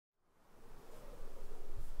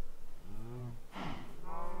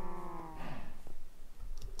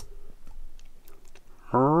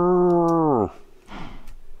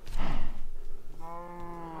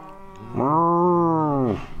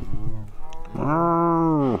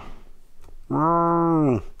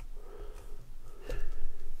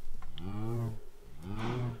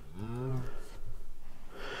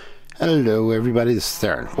Hello everybody, this is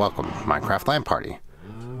Theron. Welcome to Minecraft LAN Party.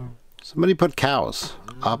 Somebody put cows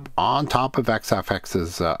up on top of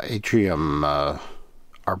XFX's atrium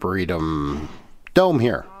arboretum dome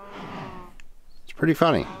here. It's pretty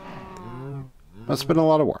funny. Must have been a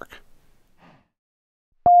lot of work.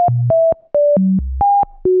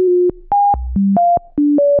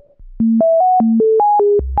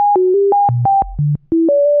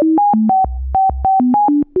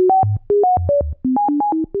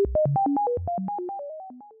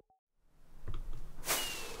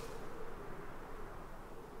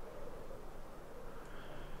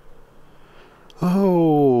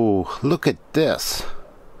 Oh, look at this.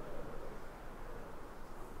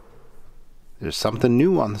 There's something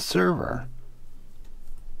new on the server.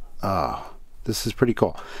 Oh, this is pretty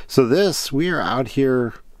cool. So we are out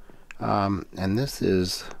here, and this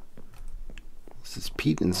is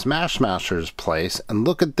Peeet and Smashsmasher's place. And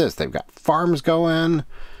look at this. They've got farms going.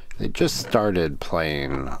 They just started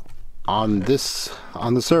playing on the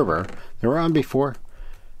server. They were on before.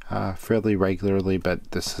 Fairly regularly,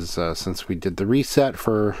 but this is since we did the reset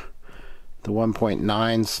for the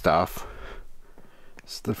 1.9 stuff.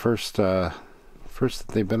 It's the first that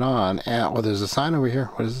they've been on. And oh, there's a sign over here.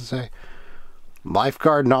 What does it say?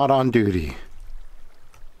 Lifeguard not on duty.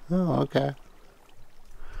 Oh, okay.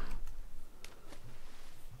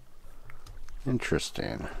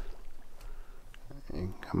 Interesting. You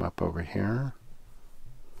can come up over here.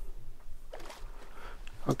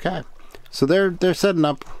 Okay. So they're setting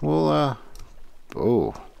up. We'll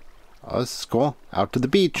oh, this is cool. Out to the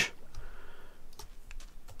beach.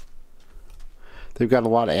 They've got a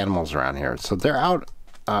lot of animals around here, so they're out.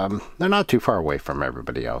 They're not too far away from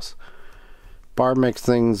everybody else. Barb makes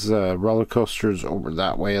things roller coasters over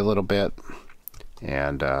that way a little bit,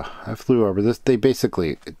 and I flew over this. They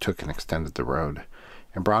basically took and extended the road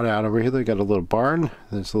and brought it out over here. They got a little barn.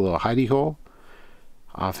 There's a little hidey hole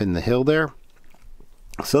off in the hill there.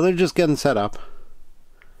 So they're just getting set up.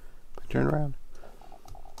 Turn around.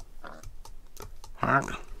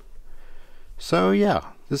 So yeah,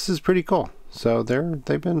 this is pretty cool. So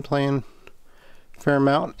they've been playing a fair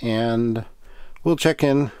amount, and we'll check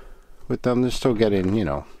in with them. They're still getting, you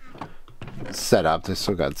know, set up. They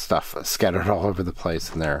still got stuff scattered all over the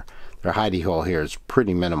place, and their hidey hole here is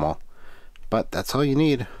pretty minimal, but that's all you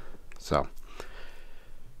need. So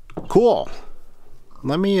cool.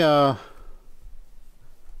 Let me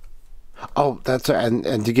oh, that's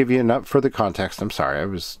and to give you enough further context, I'm sorry, I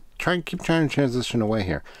was keep trying to transition away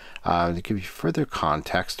here. To give you further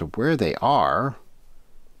context of where they are.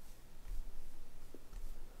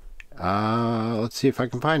 Let's see if I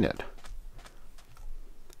can find it.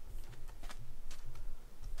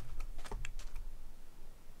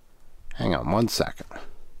 Hang on one second.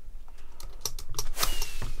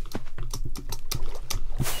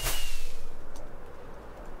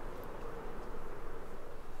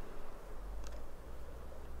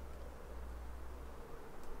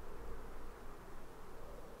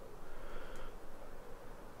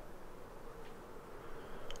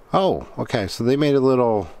 Oh, okay, so they made a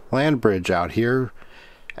little land bridge out here,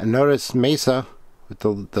 and notice mesa with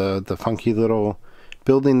the funky little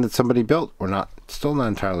building that somebody built. We're still not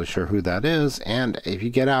entirely sure who that is. And if you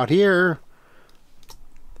get out here,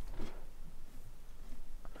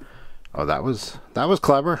 oh, that was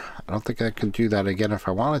clever. I don't think I could do that again if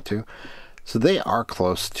I wanted to. So they are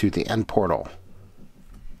close to the end portal,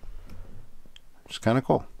 which is kind of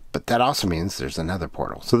cool. But that also means there's another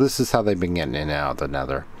portal. So this is how they've been getting in and out of the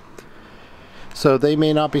nether. So they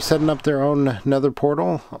may not be setting up their own nether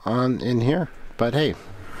portal in here, but hey.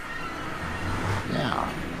 Yeah.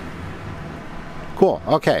 Cool.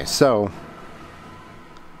 Okay, so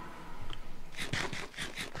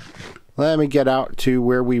let me get out to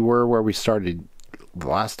where we started the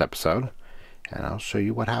last episode, and I'll show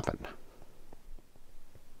you what happened.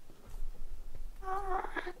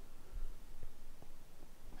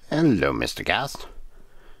 Hello, Mr. Ghast.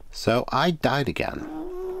 So I died again.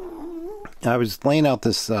 I was laying out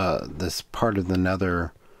this this part of the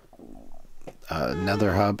nether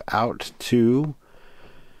hub out to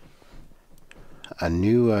a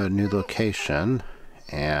new location,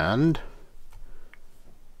 and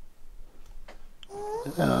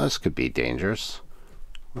this could be dangerous.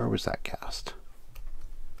 Where was that Ghast?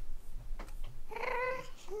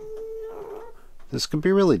 This could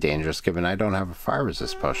be really dangerous, given I don't have a fire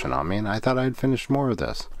resist potion on me, and I thought I'd finished more of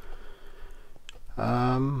this.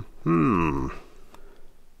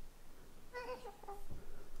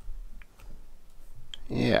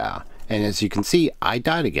 Yeah, and as you can see, I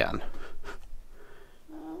died again.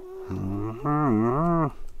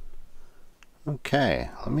 Okay,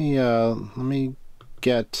 let me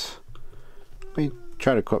get Let me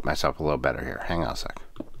try to equip myself a little better here. Hang on a sec.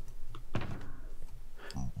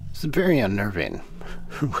 This is very unnerving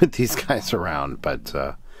with these guys around, but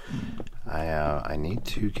I need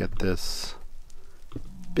to get this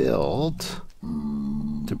built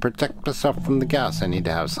to protect myself from the gas. I need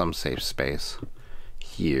to have some safe space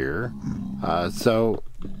here. So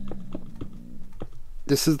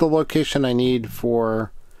this is the location I need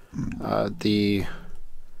for the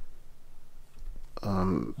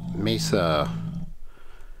mesa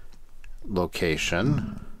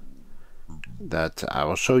location that I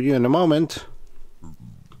will show you in a moment.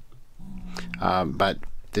 But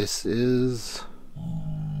this is... how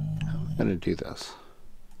am I going to do this?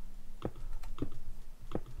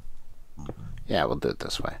 Yeah, we'll do it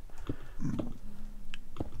this way.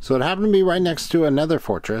 So it happened to be right next to a nether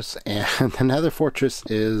fortress, and the nether fortress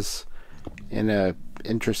is in a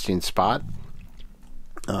interesting spot.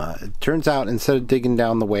 It turns out, instead of digging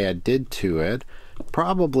down the way I did to it,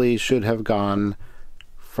 probably should have gone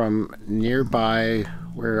from nearby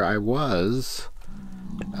where I was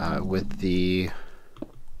with the...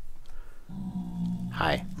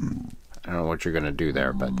 Hi. I don't know what you're going to do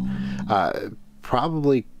there, but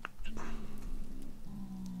probably...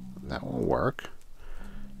 that won't work.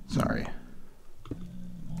 Sorry.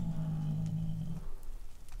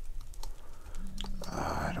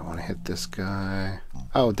 I don't want to hit this guy.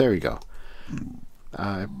 Oh, there we go.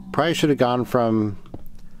 Probably should have gone from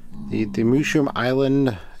the Mushroom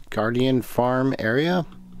Island Guardian Farm area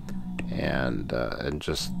and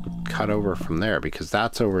just cut over from there, because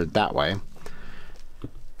that's over that way.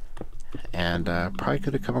 And probably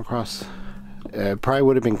could have come across... probably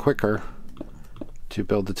would have been quicker to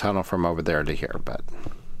build the tunnel from over there to here, but...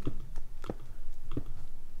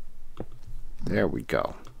 there we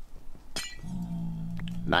go.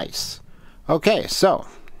 Nice. Okay, so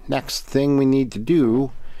next thing we need to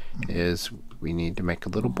do is we need to make a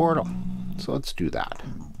little portal. So let's do that.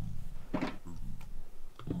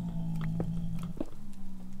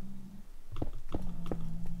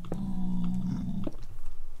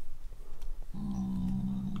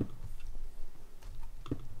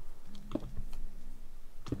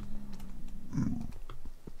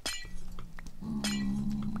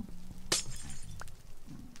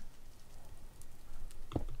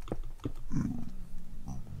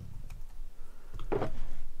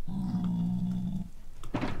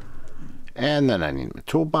 And then I need my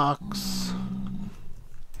toolbox.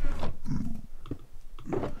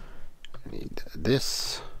 I need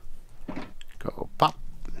this. Go pop.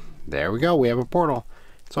 There we go. We have a portal.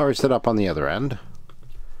 It's already set up on the other end.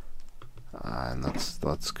 And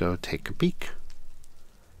let's go take a peek.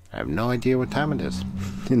 I have no idea what time it is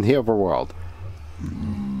in the overworld.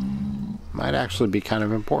 Might actually be kind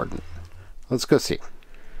of important. Let's go see.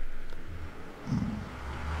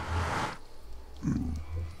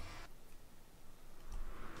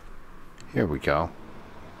 Here we go.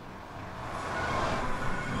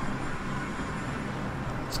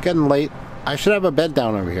 It's getting late. I should have a bed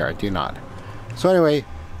down over here. I do not. So anyway,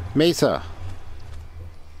 mesa.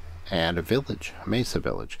 And a village. A mesa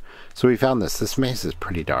village. So we found this. This mesa is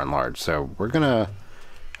pretty darn large. So we're going to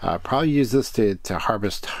probably use this to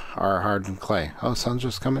harvest our hardened clay. Oh, sun's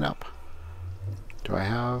just coming up. Do I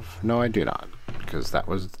have... no, I do not. Because that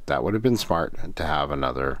would have been smart to have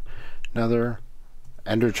another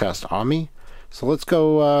ender chest on me. So let's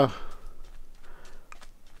go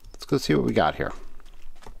see what we got here.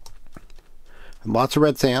 Lots of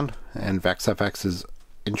red sand, and VexFX is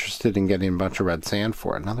interested in getting a bunch of red sand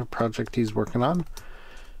for another project he's working on.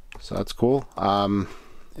 So that's cool. And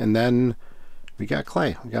then we got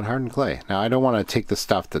clay. We got hardened clay. Now I don't want to take the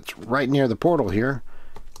stuff that's right near the portal here,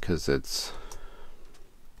 because it's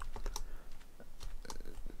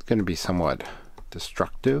going to be somewhat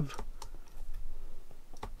destructive.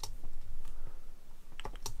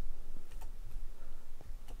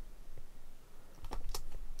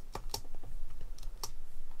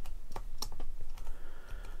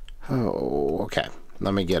 Oh, okay.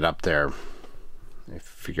 Let me get up there. Let me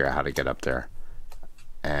figure out how to get up there.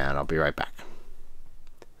 And I'll be right back.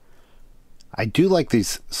 I do like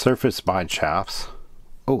these surface mine shafts.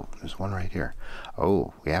 Oh, there's one right here.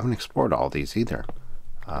 Oh, we haven't explored all these either.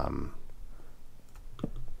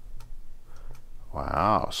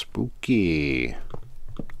 Wow, spooky.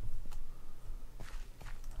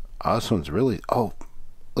 Oh, this one's really... oh,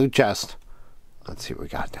 loot chest. Let's see what we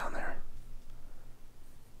got down there.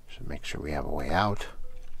 Should make sure we have a way out.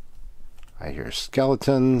 I hear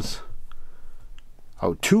skeletons.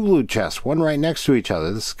 Oh, 2 loot chests, one right next to each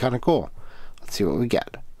other. This is kind of cool. Let's see what we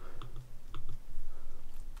get.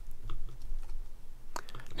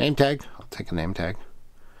 Name tag. I'll take a name tag.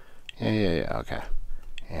 Yeah, okay.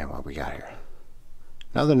 And what we got here?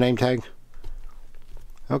 Another name tag.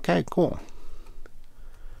 Okay, cool.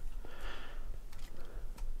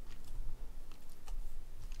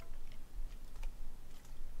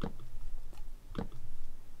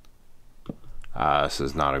 This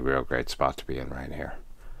is not a real great spot to be in right here.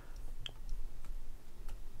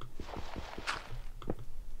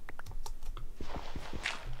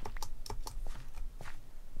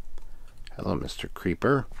 Hello, Mr.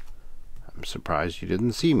 Creeper. I'm surprised you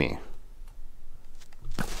didn't see me.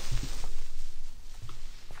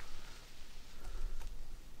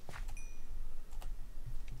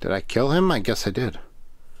 Did I kill him? I guess I did.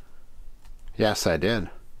 Yes, I did.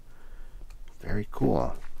 Very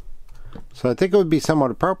cool. So I think it would be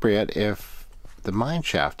somewhat appropriate if the mine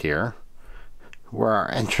shaft here were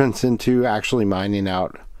our entrance into actually mining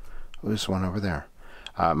out. Oh, there's one over there.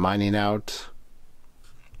 Mining out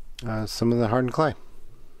some of the hardened clay.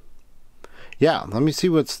 Yeah, let me see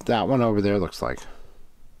what's that one over there looks like.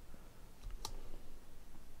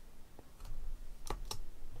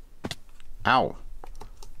 Ow.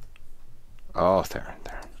 Oh, there.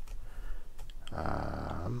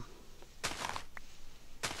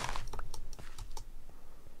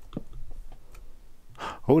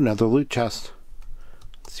 Oh, another loot chest.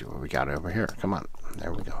 Let's see what we got over here. Come on.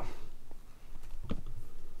 There we go.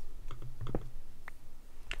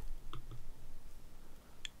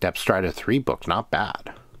 Depth Strider 3 book. Not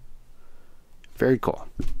bad. Very cool.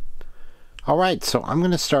 All right, so I'm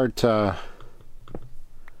going to start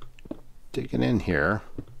digging in here.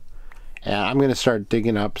 And I'm going to start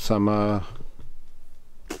digging up some of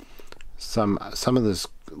this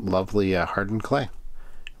lovely hardened clay.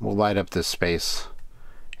 We'll light up this space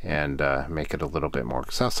and make it a little bit more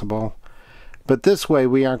accessible. But this way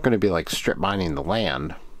we aren't going to be like strip mining the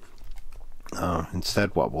land.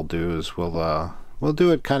 Instead what we'll do is we'll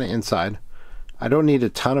do it kind of inside. I don't need a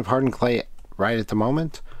ton of hardened clay right at the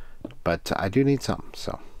moment, but I do need some.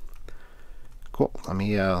 So cool. Let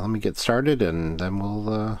me get started, and then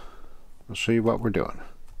we'll show you what we're doing.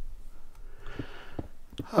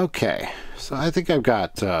 Okay, so I think I've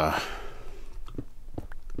got a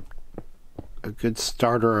good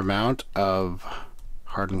starter amount of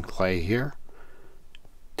hardened clay here.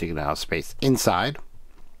 Digging out space inside.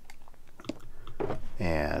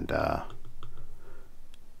 And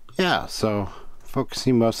yeah, so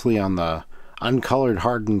focusing mostly on the uncolored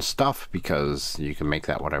hardened stuff, because you can make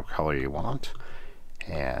that whatever color you want.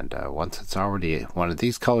 And once it's already one of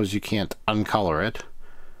these colors, you can't uncolor it.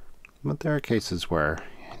 But there are cases where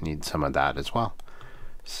you need some of that as well.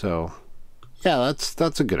 So yeah,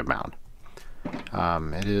 that's a good amount.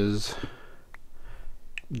 It is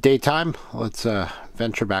daytime. Let's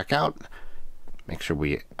venture back out. Make sure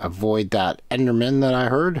we avoid that Enderman that I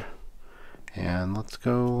heard. And let's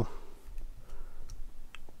go.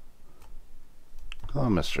 Hello,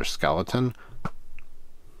 Mr. Skeleton.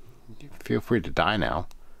 Feel free to die now.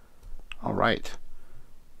 All right.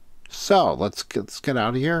 So let's get out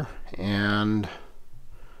of here and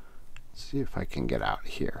see if I can get out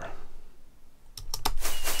here.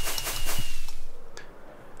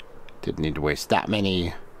 Didn't need to waste that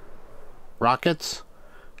many rockets.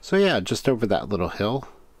 So yeah, just over that little hill.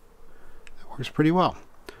 That works pretty well.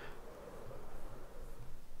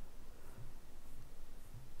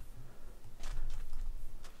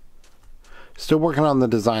 Still working on the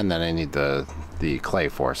design that I need the clay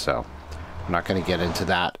for, so I'm not going to get into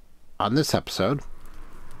that on this episode.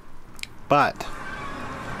 But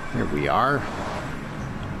here we are,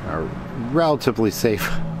 a relatively safe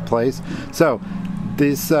place. So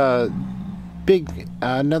this big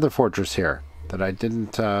nether fortress here that I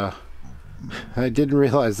didn't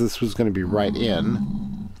realize this was going to be right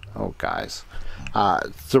in. Oh, guys.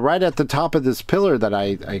 So right at the top of this pillar that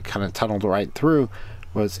I kind of tunneled right through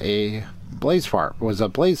was a blaze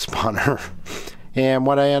spawner. And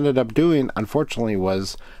what I ended up doing, unfortunately,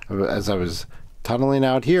 was as I was tunneling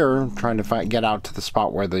out here, trying to get out to the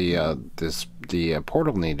spot where the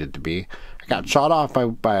portal needed to be, I got shot off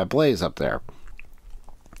by a blaze up there.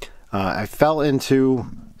 I fell into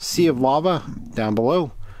sea of lava down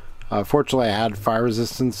below. Fortunately, I had fire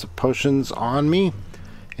resistance potions on me,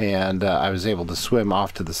 and I was able to swim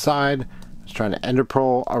off to the side. I was trying to ender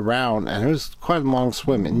pearl around, and it was quite a long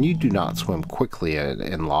swim, and you do not swim quickly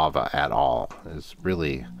in lava at all. It's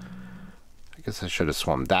really, I guess I should have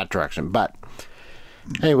swum that direction, but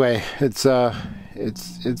anyway, it's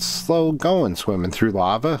slow going swimming through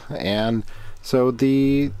lava. And so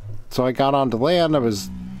I got onto land. I was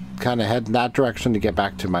kind of heading that direction to get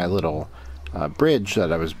back to my little bridge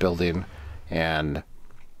that I was building, and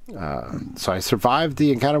so I survived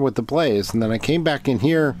the encounter with the blaze, and then I came back in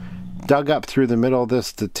here dug up through the middle of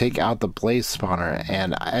this to take out the blaze spawner,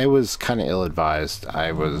 and I was kind of ill-advised.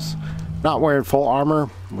 I was not wearing full armor,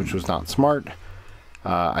 which was not smart.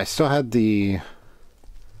 I still had the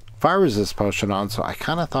fire resist potion on, so I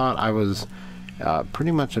kind of thought I was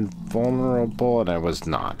pretty much invulnerable, and I was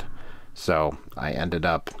not. So I ended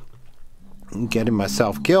up getting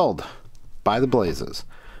myself killed by the blazes.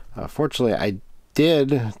 Fortunately, I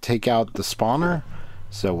did take out the spawner,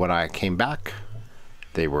 so when I came back,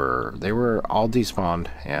 they were all despawned,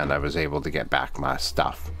 and I was able to get back my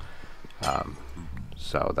stuff.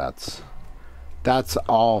 So that's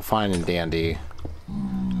all fine and dandy.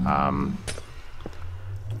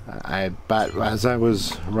 But as I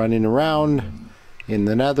was running around in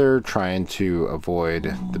the nether trying to avoid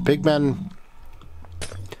the pigmen,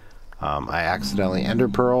 I accidentally ender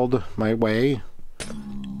pearled my way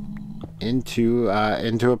into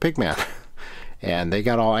a pigman. And they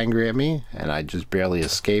got all angry at me, and I just barely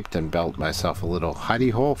escaped and built myself a little hidey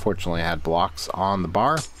hole. Fortunately, I had blocks on the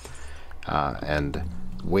bar, and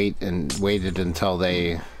waited until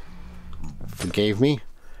they forgave me,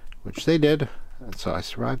 which they did, and so I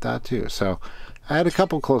survived that too. So I had a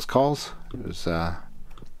couple close calls. It was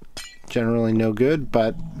generally no good,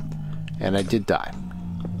 and I did die.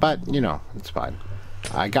 But you know, it's fine.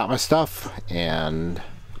 I got my stuff, and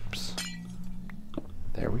oops,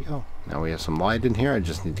 there we go. Now we have some light in here. I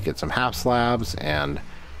just need to get some half slabs and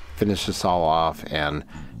finish this all off and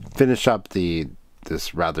finish up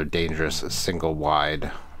this rather dangerous single wide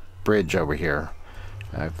bridge over here.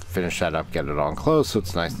 I finish that up, get it on close so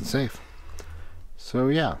it's nice and safe. So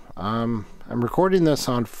yeah, I'm recording this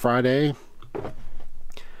on Friday,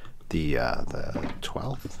 the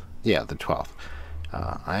 12th. Yeah, the 12th.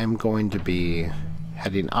 I am going to be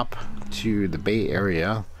heading up to the Bay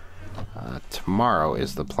Area. Tomorrow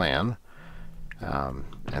is the plan,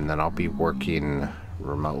 and then I'll be working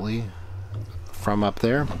remotely from up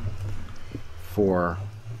there for,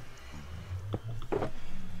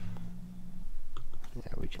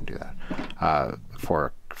 yeah, we can do that,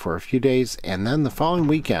 for a few days, and then the following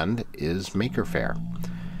weekend is Maker Faire,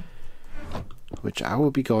 which I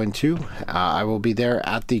will be going to. I will be there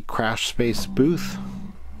at the Crash Space booth.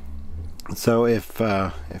 So if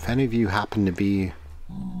any of you happen to be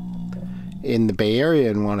in the Bay Area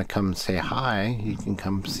and want to come say hi, you can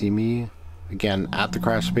come see me again at the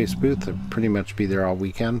Crash Space booth. I'll pretty much be there all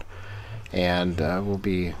weekend, and we'll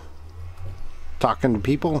be talking to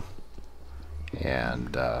people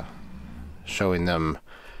and showing them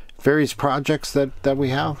various projects that we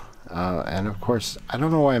have. And of course, I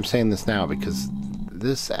don't know why I'm saying this now, because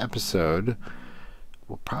this episode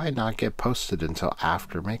will probably not get posted until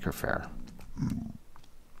after Maker Faire.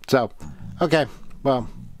 So, okay, well,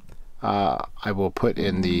 I will put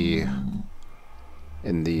in the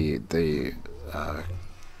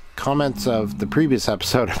comments of the previous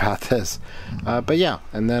episode about this. But yeah,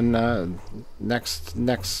 and then the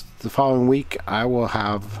following week I will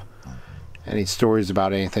have any stories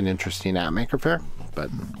about anything interesting at Maker Faire. But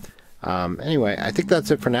anyway, I think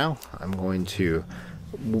that's it for now. I'm going to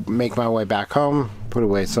make my way back home, put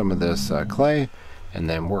away some of this clay, and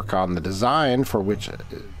then work on the design for which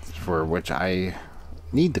I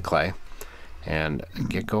need the clay, and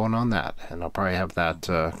get going on that. And I'll probably have that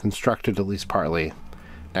constructed at least partly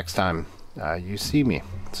next time you see me.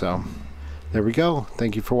 So there we go.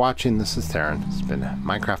 Thank you for watching. This is Theron. It's been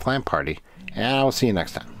Minecraft LAN Party, and I will see you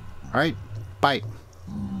next time. Alright, bye.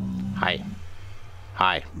 Hi.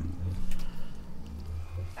 Hi.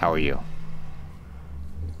 How are you?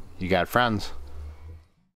 You got friends?